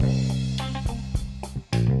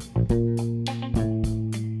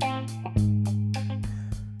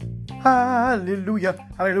Hallelujah,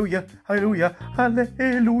 hallelujah, hallelujah,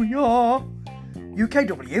 hallelujah.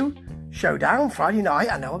 UKW showdown Friday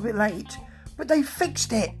night. I know, a bit late, but they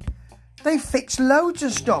fixed it. They fixed loads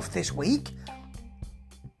of stuff this week,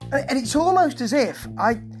 and it's almost as if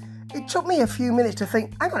it took me a few minutes to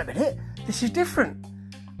think, hang on a minute, this is different.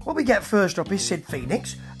 What we get first up is Sid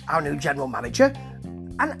Phoenix, our new general manager.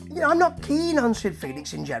 And, I'm not keen on Sid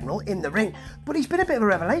Phoenix in general in the ring, but he's been a bit of a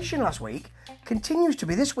revelation last week. Continues to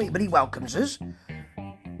be this week, but he welcomes us.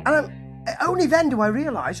 And only then do I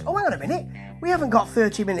realise, hang on a minute, we haven't got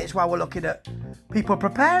 30 minutes while we're looking at people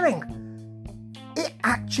preparing. It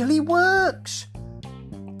actually works.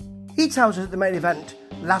 He tells us at the main event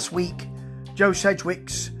last week, Joe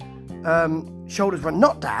Sedgwick's shoulders were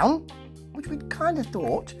not down, which we'd kind of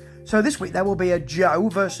thought. So this week there will be a Joe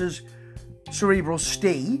versus Cerebral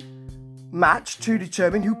Steve match to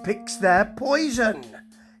determine who picks their poison.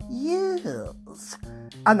 Yes.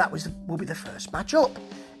 And that will be the first match up.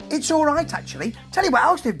 It's all right, actually. Tell you what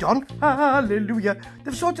else they've done. Hallelujah.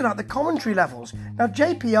 They've sorted out the commentary levels. Now,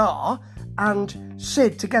 JPR and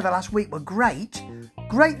Sid together last week were great.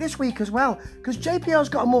 Great this week as well, because JPR's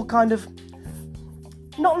got a more kind of,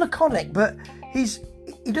 not laconic, but he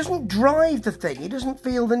doesn't drive the thing. He doesn't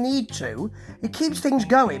feel the need to. He keeps things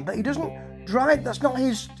going, but he doesn't drive. That's not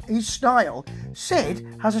his style.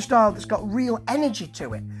 Sid has a style that's got real energy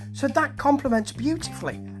to it. So that complements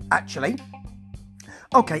beautifully, actually.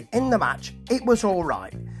 Okay, in the match, it was all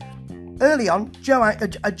right. Early on,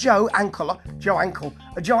 a Joe Ankle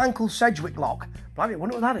Sedgwick lock. Blimey, I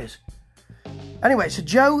wonder what that is. Anyway, it's a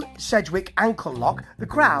Joe Sedgwick ankle lock. The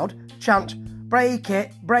crowd chant, break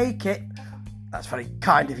it, break it. That's very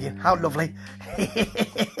kind of you. How lovely.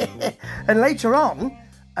 And later on,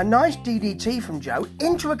 a nice DDT from Joe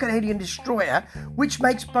into a Canadian Destroyer, which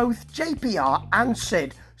makes both JPR and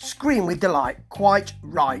Sid scream with delight. Quite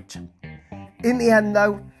right. In the end,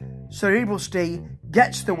 though, Cerebral Steve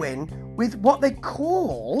gets the win with what they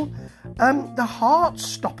call the Heart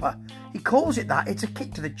Stopper. He calls it that. It's a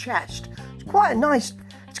kick to the chest. It's quite a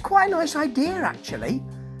nice idea, actually.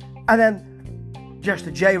 And then just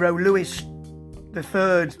the J-Ro Lewis the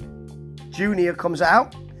third Jr. comes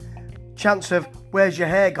out. Chance of where's your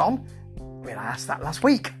hair gone? I mean, I asked that last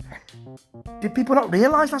week. Did people not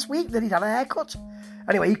realise last week that he'd had a haircut?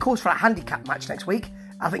 Anyway, he calls for a handicap match next week.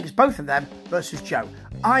 I think it's both of them versus Joe.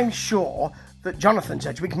 I'm sure that Jonathan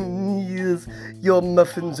Sedgwick, yes, your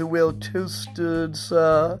muffins are well toasted,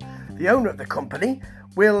 sir. The owner of the company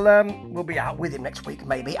will be out with him next week,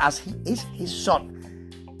 maybe, as he is his son.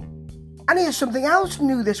 And here's something else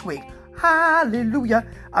new this week. Hallelujah.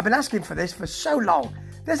 I've been asking for this for so long.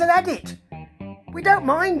 There's an edit. We don't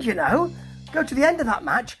mind, Go to the end of that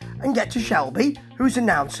match and get to Shelby, who's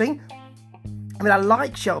announcing. I mean, I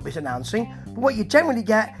like Shelby's announcing, but what you generally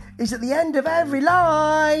get is at the end of every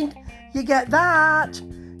line, you get that.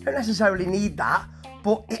 Don't necessarily need that,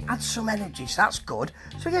 but it adds some energy, so that's good.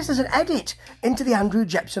 So yes, there's an edit into the Andrew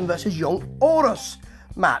Jepson versus Young Horus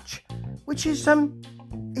match, which is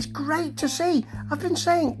it's great to see. I've been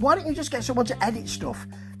saying, why don't you just get someone to edit stuff?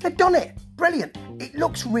 They've done it. Brilliant. It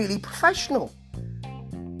looks really professional.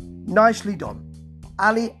 Nicely done.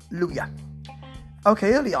 Hallelujah.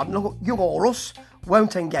 Okay, early on, Young Horus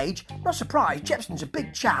won't engage. Not surprised, Jepson's a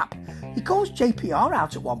big chap. He calls JPR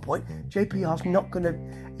out at one point. JPR's not going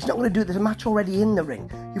to do it. There's a match already in the ring.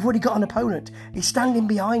 You've already got an opponent. He's standing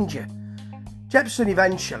behind you. Jepson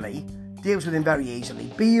eventually deals with him very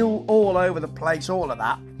easily. Beal all over the place, all of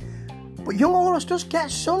that. But Young Horus does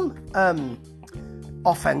get some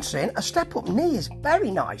offence in. A step-up knee is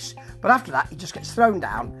very nice. But after that, he just gets thrown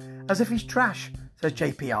down as if he's trash, says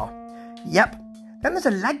JPR. Yep. Then there's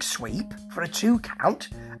a leg sweep for a 2 count.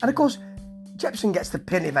 And of course, Jepson gets the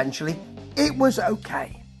pin eventually. It was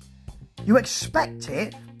okay. You expect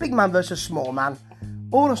it. Big man versus small man.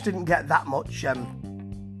 Horus didn't get that much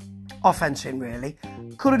offence in, really.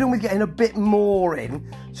 Could have done with getting a bit more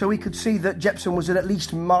in, so we could see that Jepson was in at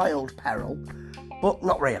least mild peril. But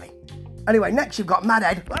not really. Anyway, next you've got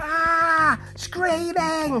Madhead.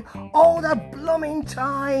 Screaming all the blooming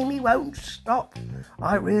time. He won't stop.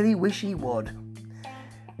 I really wish he would.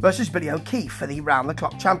 Versus Billy O'Keefe for the Round the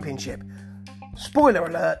Clock Championship. Spoiler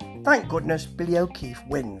alert, thank goodness Billy O'Keefe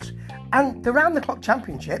wins. And the Round the Clock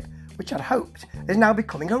Championship, which I'd hoped, is now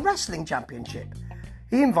becoming a wrestling championship.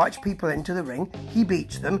 He invites people into the ring, he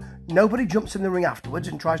beats them, nobody jumps in the ring afterwards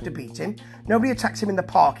and tries to beat him, nobody attacks him in the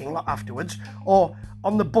parking lot afterwards, or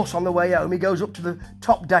on the bus on the way home, he goes up to the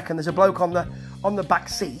top deck and there's a bloke on the back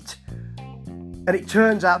seat, and it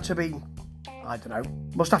turns out to be, I don't know,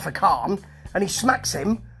 Mustafa Khan, and he smacks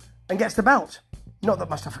him and gets the belt. Not that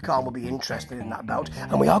Mustafa Khan will be interested in that belt,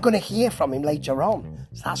 and we are going to hear from him later on,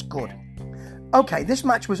 so that's good. Okay, this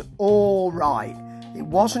match was all right. It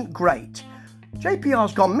wasn't great.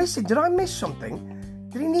 JPR's gone missing. Did I miss something?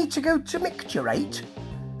 Did he need to go to micturate?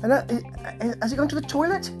 And has he gone to the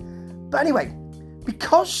toilet? But anyway,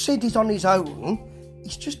 because Sid is on his own,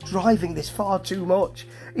 he's just driving this far too much.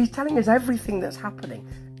 He's telling us everything that's happening,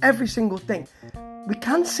 every single thing. We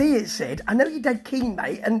can see it, Sid. I know you're dead keen,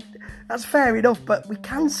 mate, and that's fair enough, but we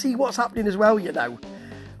can see what's happening as well, you know.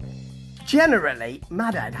 Generally,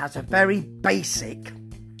 Mad Ed has a very basic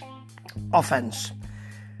offence,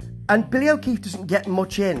 and Billy O'Keefe doesn't get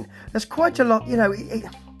much in. There's quite a lot, you know,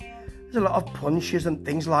 there's a lot of punches and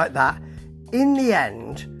things like that. In the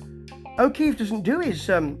end, O'Keefe doesn't do his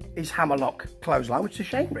hammerlock clothesline, which is a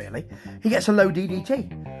shame, really. He gets a low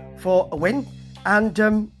DDT for a win, and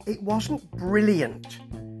it wasn't brilliant.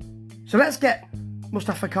 So let's get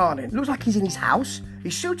Mustafa Khan in. Looks like he's in his house.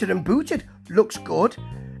 He's suited and booted. Looks good.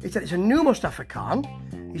 He said it's a new Mustafa Khan.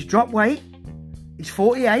 He's dropped weight. He's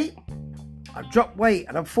 48. I've dropped weight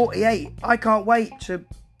and I'm 48. I can't wait to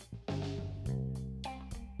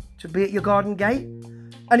be at your garden gate.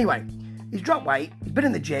 Anyway, he's dropped weight. He's been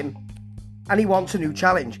in the gym. And he wants a new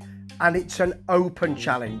challenge. And it's an open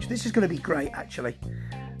challenge. This is going to be great, actually.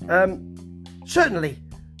 Certainly,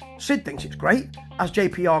 Sid thinks it's great. As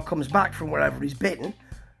JPR comes back from wherever he's been.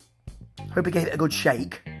 Hope he gave it a good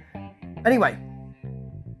shake. Anyway,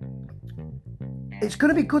 it's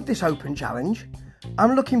going to be good, this open challenge.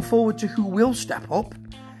 I'm looking forward to who will step up.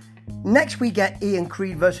 Next we get Ian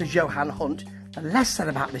Creed versus Johan Hunt. The less said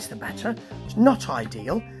about this, the better. It's not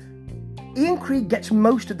ideal. Ian Creed gets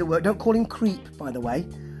most of the work. Don't call him Creep, by the way.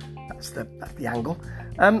 That's the angle.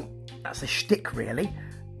 That's a shtick, really.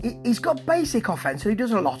 He's got basic offence and he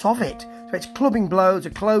does a lot of it. So it's clubbing blows, a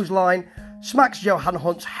clothesline, smacks Johan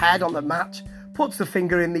Hunt's head on the mat, puts the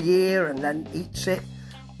finger in the ear and then eats it.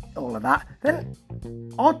 All of that. Then,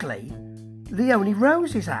 oddly, Leonie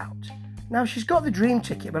Rose is out. Now, she's got the dream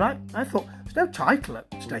ticket, but I thought there's no title at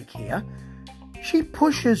stake here. She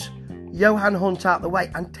pushes Johan Hunt out the way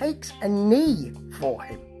and takes a knee for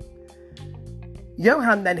him.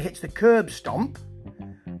 Johan then hits the curb stomp.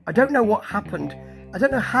 I don't know what happened. I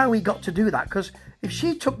don't know how he got to do that, because if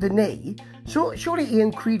she took the knee, so surely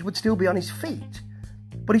Ian Creed would still be on his feet.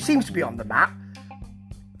 But he seems to be on the mat.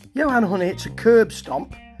 Johan Hunt hits a curb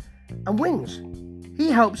stomp and wins. He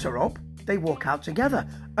helps her up. They walk out together.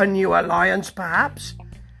 A new alliance, perhaps?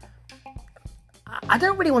 I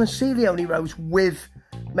don't really want to see Leonie Rose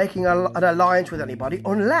making an alliance with anybody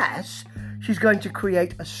unless she's going to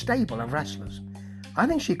create a stable of wrestlers. I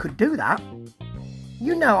think she could do that.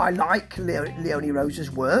 You know I like Leonie Rose's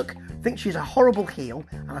work. I think she's a horrible heel,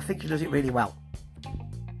 and I think she does it really well.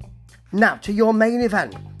 Now, to your main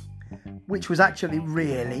event, which was actually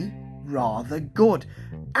really rather good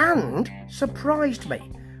and surprised me,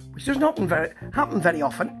 which doesn't happen very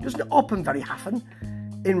often, doesn't happen very often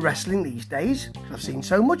in wrestling these days, because I've seen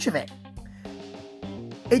so much of it.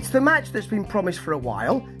 It's the match that's been promised for a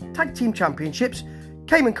while, Tag Team Championships,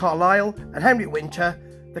 Cayman Carlisle and Henry Winter,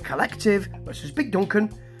 The Collective versus Big Duncan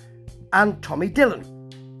and Tommy Dillon.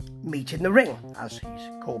 Meet in the ring, as he's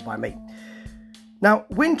called by me. Now,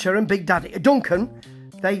 Winter and Big Daddy, Duncan,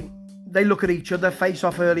 they look at each other, face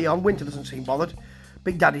off early on. Winter doesn't seem bothered.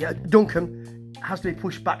 Big Daddy, Duncan, has to be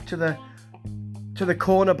pushed back to the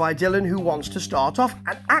corner by Dillon, who wants to start off.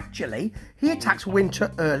 And actually, he attacks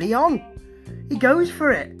Winter early on. He goes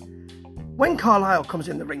for it. When Carlisle comes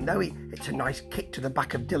in the ring, though, it's a nice kick to the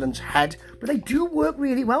back of Dillon's head. But they do work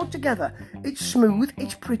really well together. It's smooth.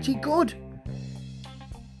 It's pretty good.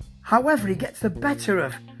 However, he gets the better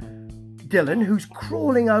of Dillon, who's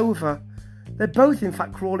crawling over. They're both, in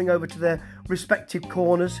fact, crawling over to their respective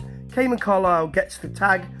corners. Cayman Carlisle gets the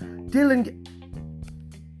tag.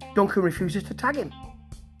 Duncan refuses to tag him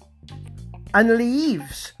and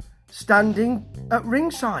leaves standing at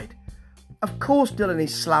ringside. Of course, Dillon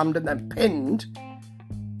is slammed and then pinned.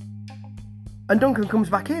 And Duncan comes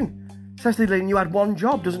back in. Says to Dillon, you had one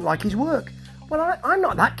job, doesn't like his work. Well, I'm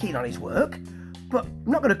not that keen on his work, but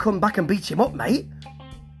I'm not going to come back and beat him up, mate.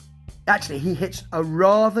 Actually, he hits a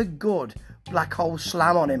rather good black hole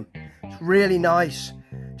slam on him. It's really nice.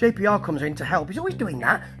 JPR comes in to help. He's always doing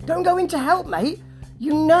that. Don't go in to help, mate.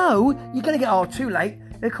 You know you're going to get too late.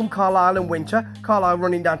 Here come Carlisle and Winter. Carlisle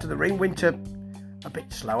running down to the ring. Winter a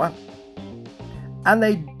bit slower. And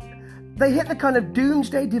they hit the kind of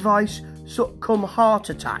doomsday device come heart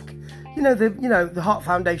attack. You know the Heart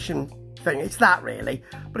Foundation thing. It's that really,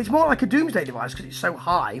 but it's more like a doomsday device because it's so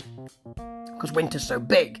high. Because Winter's so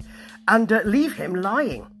big, and leave him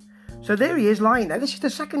lying. So there he is lying there. This is the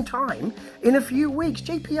second time in a few weeks.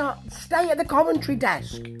 JPR, stay at the commentary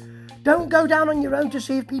desk. Don't go down on your own to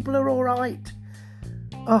see if people are all right.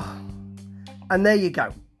 Oh, and there you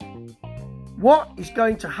go. What is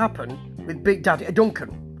going to happen with Big Daddy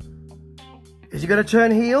Duncan? Is he going to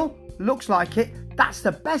turn heel? Looks like it. That's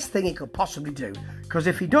the best thing he could possibly do. Because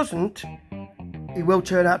if he doesn't, he will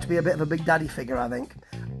turn out to be a bit of a Big Daddy figure, I think.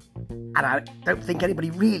 And I don't think anybody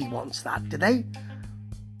really wants that, do they?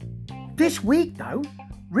 This week, though,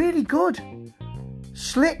 really good.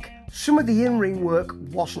 Slick. Some of the in-ring work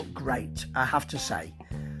wasn't great, I have to say.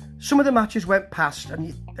 Some of the matches went past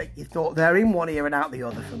and you thought they're in one ear and out the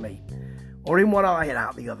other for me. Or in one eye and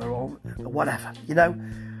out the other, or whatever, you know.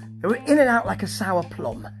 They were in and out like a sour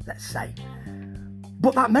plum, let's say.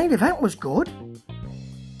 But that main event was good.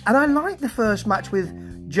 And I liked the first match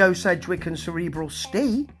with Joe Sedgwick and Cerebral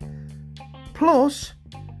Steve. Plus,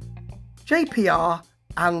 JPR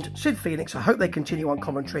and Sid Phoenix, I hope they continue on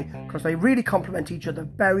commentary because they really complement each other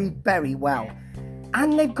very, very well.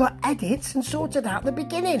 And they've got edits and sorted out the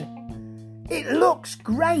beginning. It looks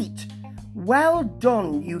great. Well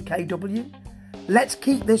done, UKW. Let's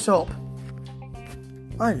keep this up.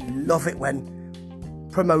 I love it when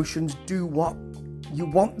promotions do what you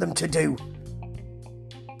want them to do.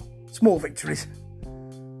 Small victories.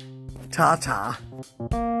 Ta-ta.